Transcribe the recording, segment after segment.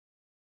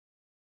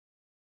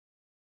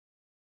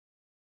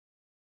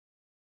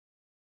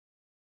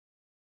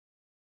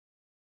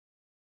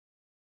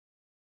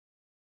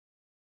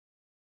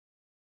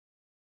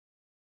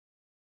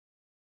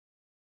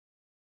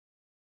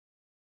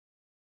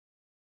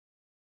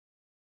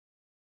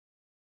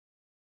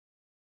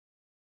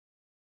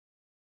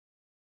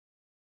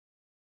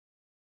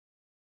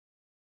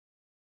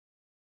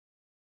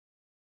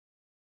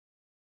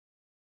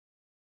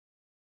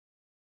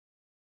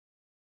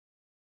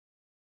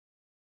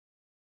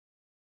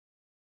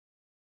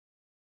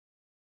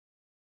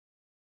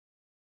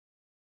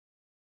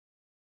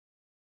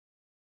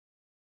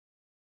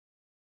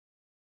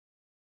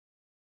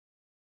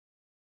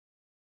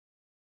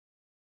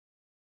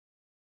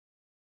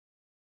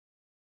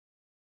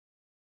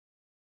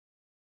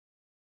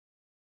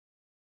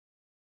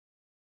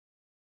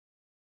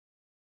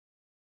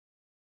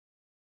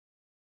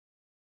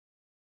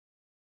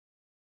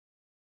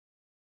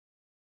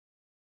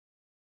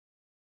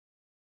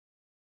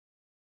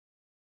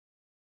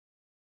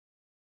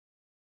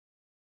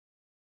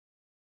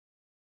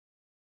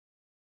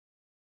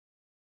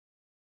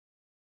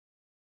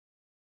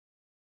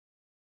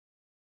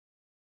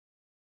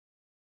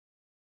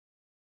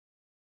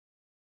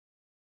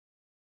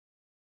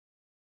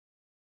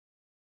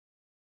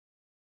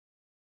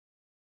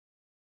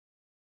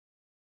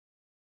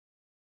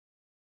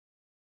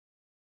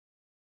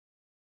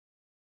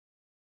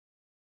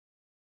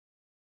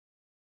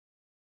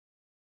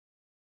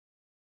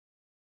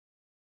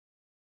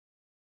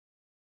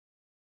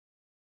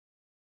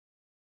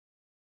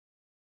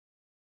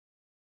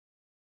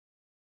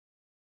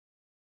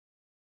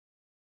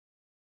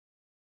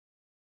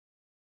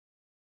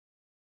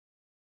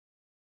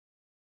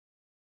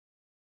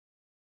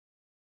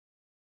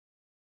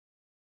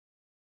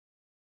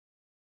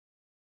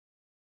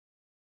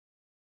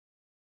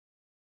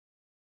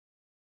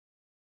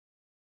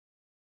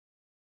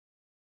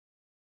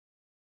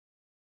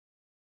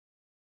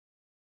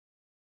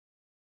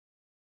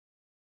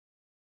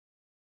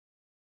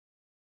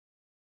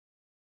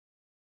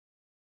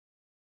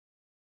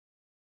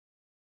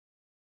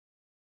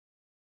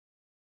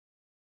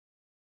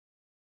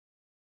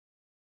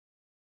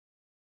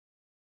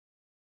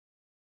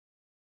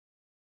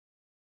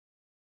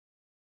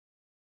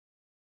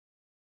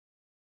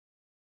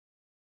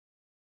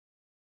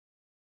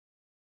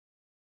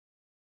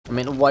I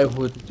mean, why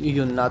would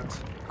you not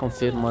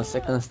confirm a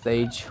second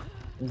stage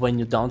when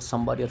you down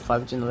somebody at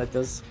 5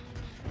 generators?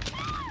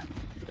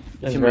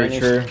 That's very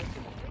true.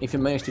 If you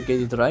manage to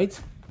get it right,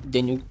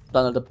 then you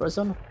tunnel the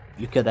person,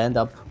 you can end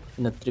up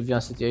in a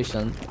trivial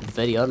situation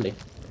very early.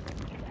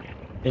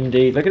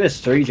 Indeed. Look at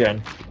this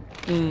 3-gen.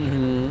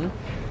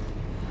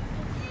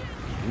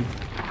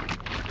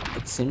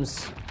 It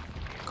seems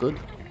good.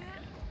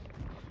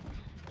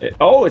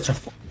 Oh, it's a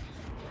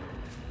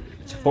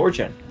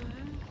 4-gen.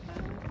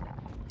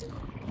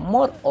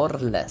 More or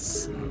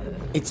less.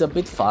 It's a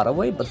bit far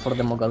away, but for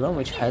the Mogalon,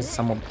 which has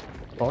some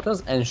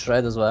portals and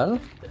shred as well,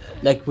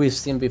 like we've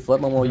seen before,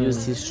 Momo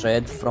used his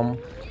shred from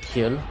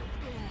hill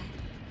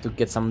to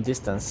get some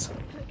distance.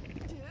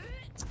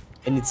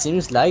 And it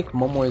seems like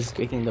Momo is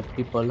getting the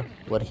people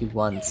where he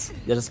wants.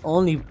 There's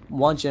only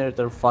one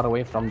generator far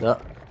away from the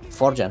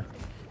 4-gen.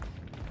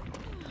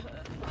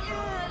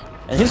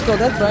 And here's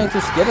Claudette trying to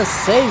get a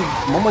save.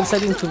 Momo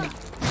deciding to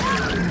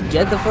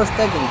get the first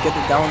tag and get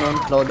it down on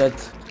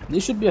Claudette.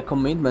 This should be a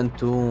commitment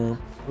to...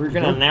 We're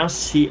gonna now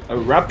see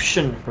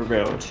Eruption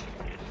revealed.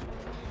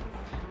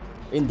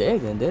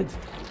 Indeed, indeed.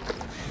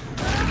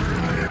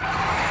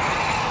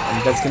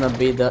 And that's gonna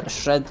be the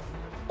shred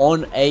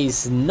on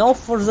Ace. No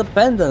for the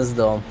pendants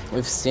though.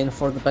 We've seen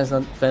for the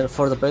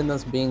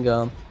pendants being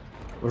a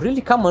really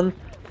common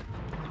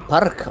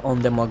perk on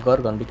the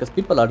Demogorgon because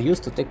people are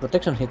used to take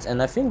protection hits, and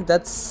I think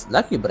that's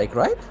lucky break,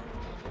 right?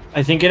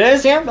 I think it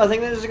is, yeah. I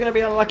think this is gonna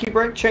be a lucky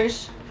break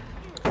chase.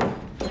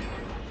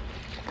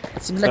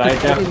 It seems like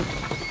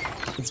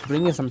it's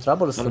bringing some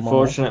troubles to Momo.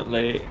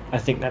 Unfortunately, I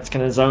think that's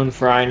gonna zone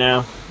Fry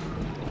now.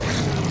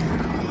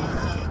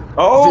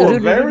 Oh, really,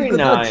 very really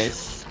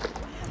nice.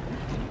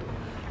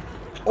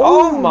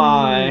 Oh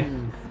my!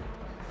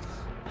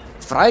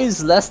 Fry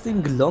is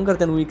lasting longer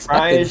than we expected.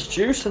 Fry is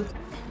juicing.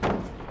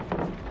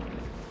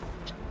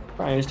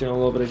 Fry is doing a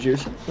little bit of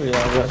juicing.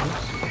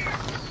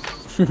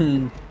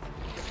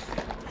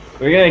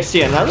 We're gonna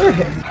see another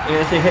hit. We're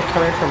gonna see a hit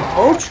coming from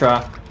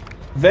Ultra.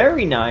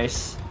 Very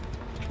nice.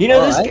 You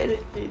know,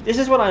 this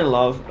is what I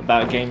love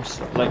about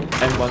games like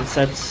M1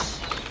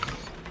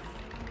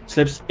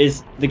 Slips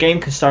is the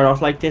game can start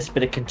off like this,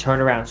 but it can turn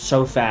around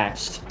so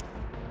fast.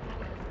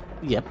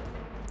 Yep.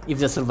 If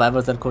the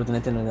survivors are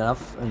coordinated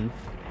enough and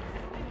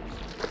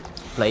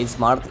played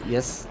smart,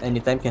 yes,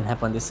 anytime can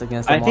happen this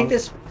against them. I think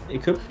it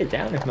could be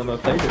down if Momo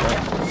plays it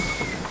right.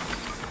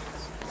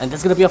 And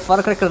that's gonna be a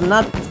firecracker,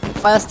 not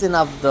fast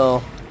enough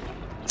though.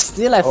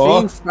 Still, I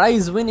think Fry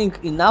is winning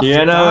enough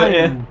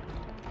time.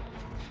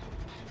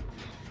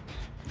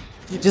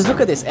 Just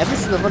look at this, every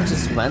survivor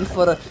just went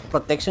for a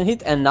protection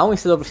hit, and now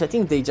instead of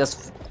resetting, they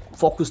just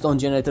focused on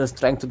generators,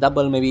 trying to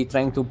double, maybe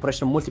trying to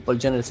pressure multiple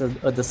generators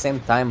at the same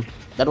time.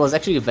 That was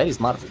actually very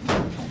smart.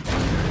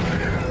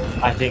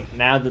 I think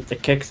now that the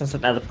kicks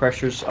and now the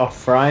pressure's off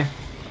Fry,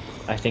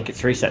 I think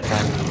it's reset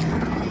time.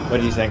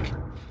 What do you think?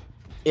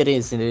 It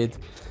is indeed.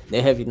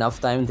 They have enough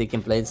time, they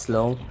can play it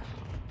slow.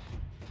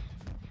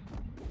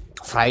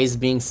 Fry is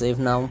being safe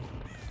now.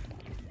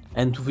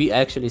 And we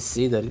actually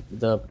see the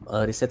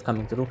reset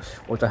coming through.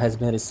 Ultra has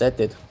been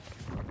resetted.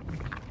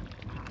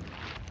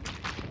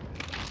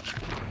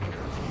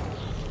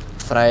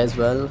 Fry as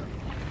well.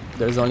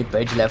 There's only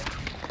Page left.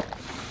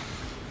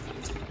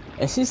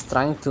 And she's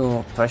trying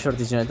to pressure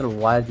the generator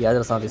while the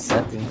others are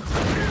resetting.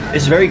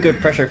 It's very good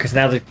pressure because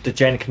now the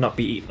gen cannot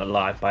be eaten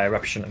alive by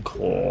Eruption and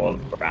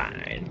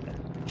Chlorine.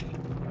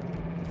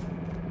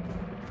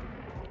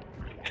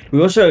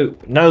 We also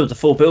know the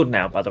full build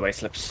now, by the way,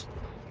 Slips.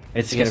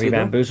 It's going to be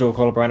Bamboozle,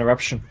 Chlorine,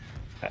 Eruption.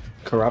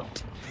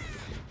 Corrupt.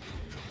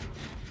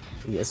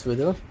 Yes, we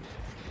do.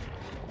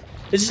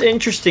 This is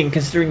interesting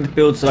considering the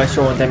builds that I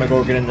saw on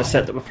Demogorgon in the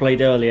set that were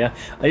played earlier.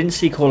 I didn't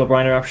see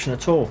Chlorine Eruption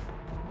at all.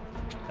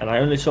 And I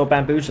only saw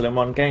Bamboozle in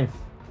one game.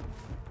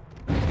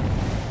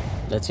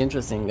 That's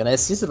interesting. And I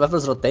see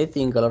survivors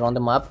rotating all around the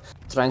map,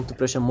 trying to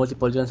pressure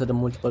multiple gens at a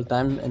multiple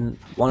time, and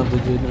one of the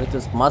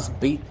generators must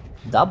be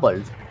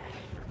doubled.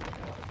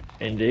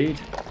 Indeed.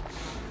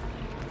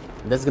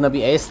 That's gonna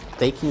be Ace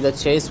taking the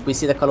chase. We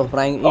see the Call of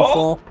Brian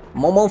info.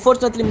 Momo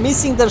unfortunately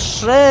missing the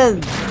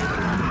shred.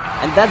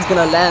 And that's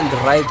gonna land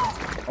right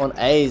on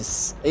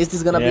Ace. Is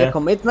this gonna be a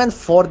commitment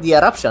for the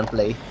Eruption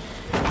play?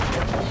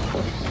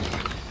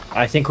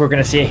 I think we're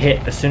gonna see a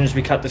hit as soon as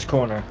we cut this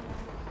corner.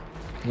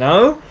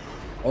 No?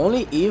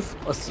 Only if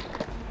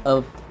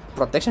a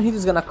protection hit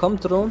is gonna come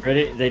through.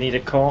 Ready? They need a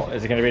call.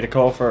 Is it gonna be the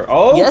call for...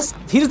 Oh! Yes!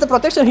 Here's the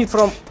protection hit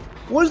from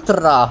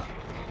Ultra.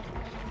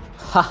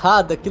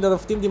 Haha, the killer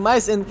of Team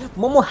Demice, and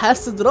Momo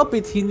has to drop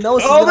it. He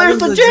knows he's gonna lose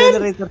the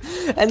generator.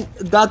 And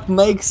that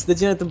makes the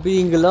generator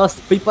being lost.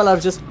 People are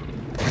just...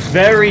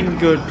 Very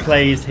good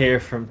plays here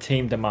from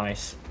Team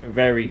Demice.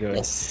 Very good.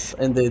 Yes,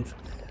 indeed.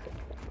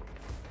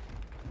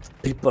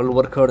 People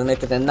were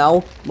coordinated, and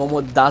now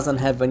Momo doesn't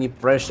have any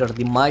pressure.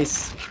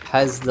 Demice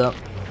has the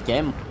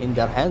game in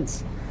their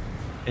hands.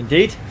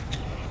 Indeed.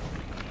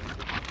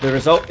 The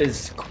result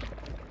is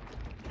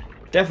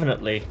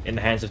definitely in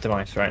the hands of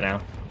Demice right now.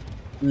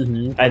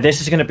 And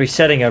this is going to be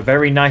setting a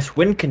very nice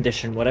win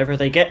condition, whatever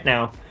they get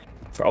now,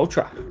 for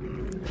Ultra.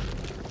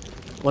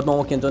 What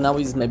Momo can do now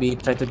is maybe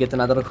try to get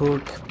another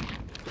hook.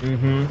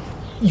 Mm-hmm.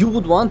 You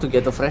would want to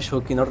get a fresh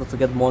hook in order to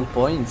get more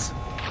points.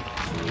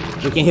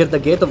 You can hear the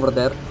gate over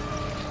there.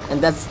 And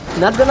that's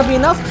not gonna be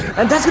enough.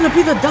 And that's gonna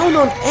be the down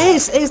on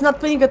Ace. Ace not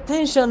paying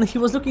attention. He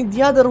was looking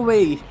the other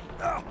way.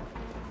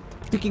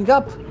 Picking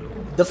up.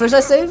 The fresh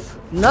eye save?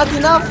 Not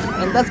enough.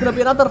 And that's gonna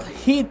be another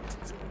hit.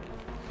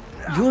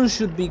 Yun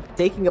should be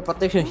taking a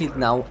protection hit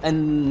now.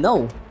 And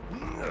no.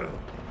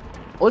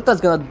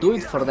 Ulta's gonna do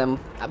it for them.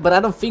 But I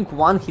don't think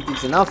one hit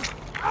is enough.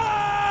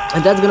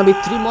 And that's gonna be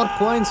 3 more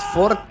points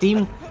for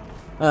Team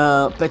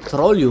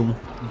Petroleum.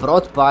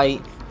 Brought by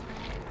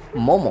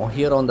Momo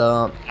here on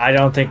the... I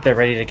don't think they're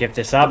ready to give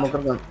this up.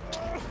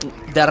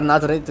 They're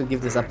not ready to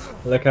give this up.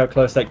 Look how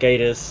close that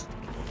gate is.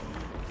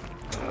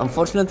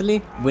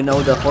 Unfortunately, we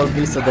know the whole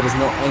beast, so there is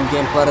no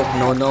endgame product,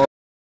 no